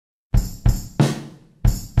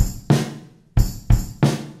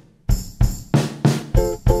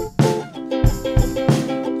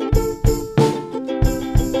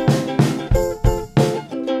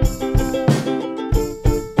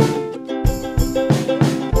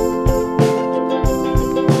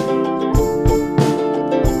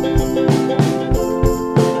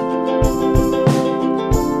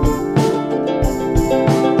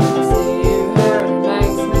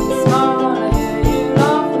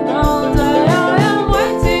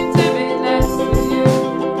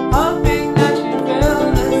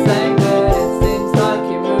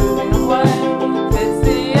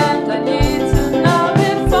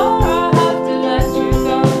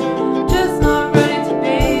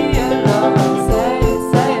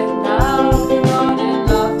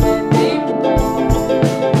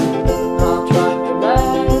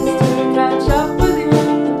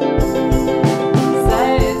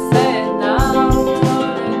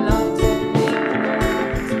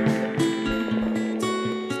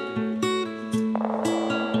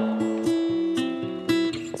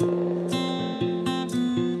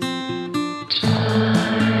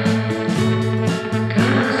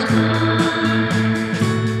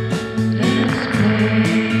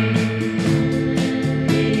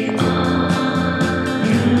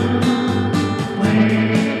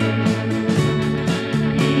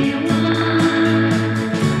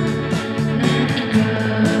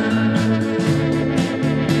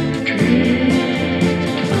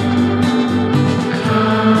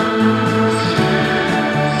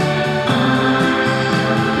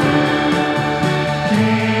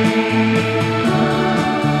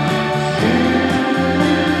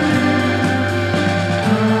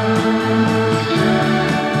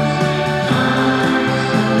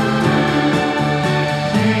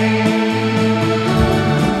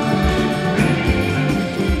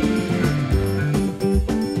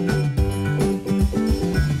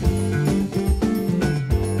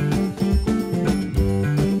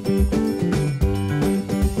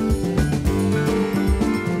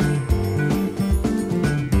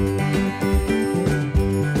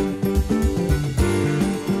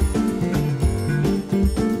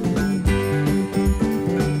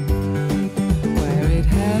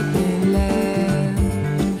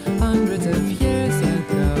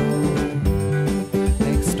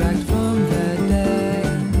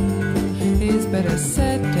but a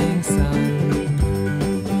setting sun.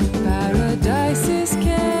 Paradise is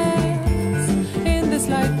scarce in this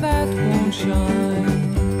light that won't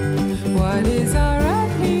shine. What is our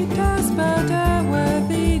earthly task but a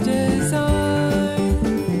worthy design?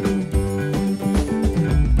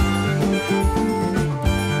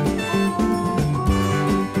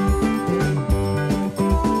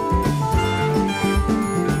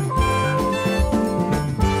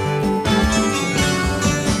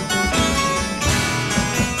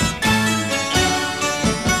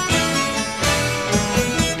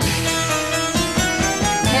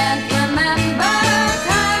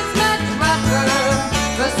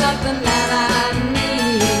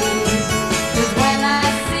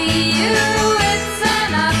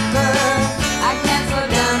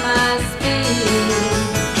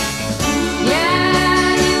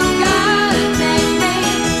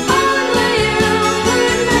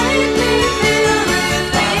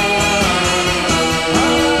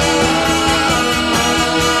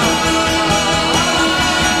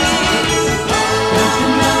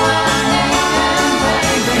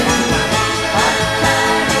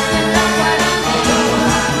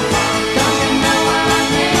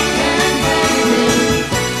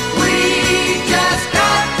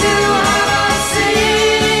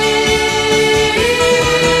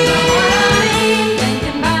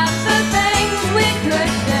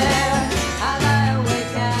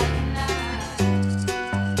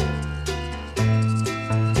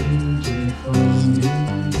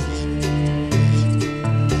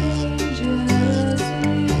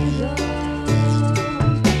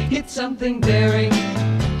 Something daring,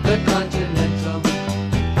 the continental,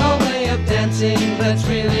 a way of dancing that's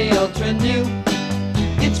really ultra new.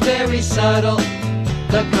 It's very subtle,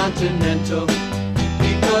 the continental,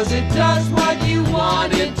 because it does what you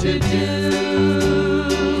want it to do.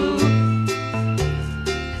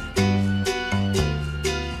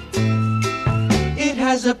 It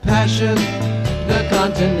has a passion, the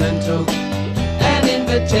continental, an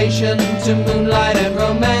invitation to moonlight and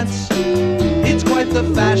romance. It's quite the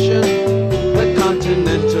fashion, the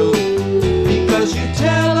continental, because you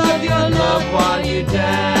tell of your love while you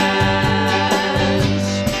dance.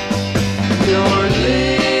 Your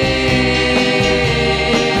lips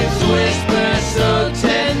whisper so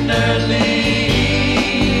tenderly,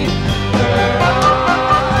 her eyes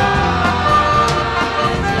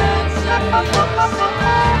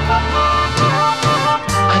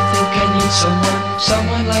I think I need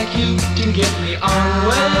someone like you to get me on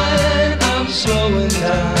when I'm slowing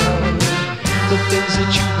down. The things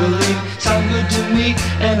that you believe sound good to me,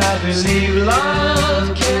 and I believe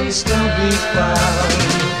love can still be found.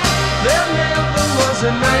 There never was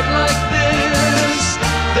a night like this.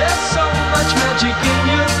 There's so much magic in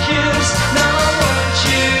your kiss. Now I want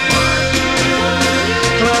you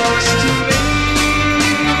close to me.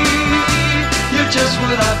 You're just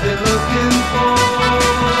what I've been looking for.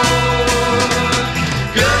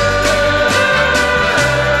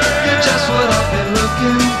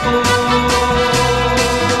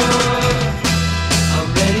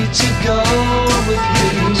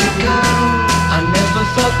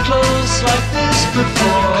 Felt close like this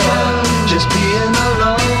before. Just being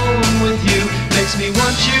alone with you makes me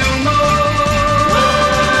want you more.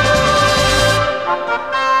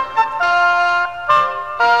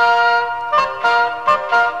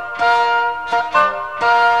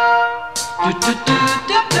 Do, do, do,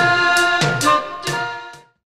 do, do.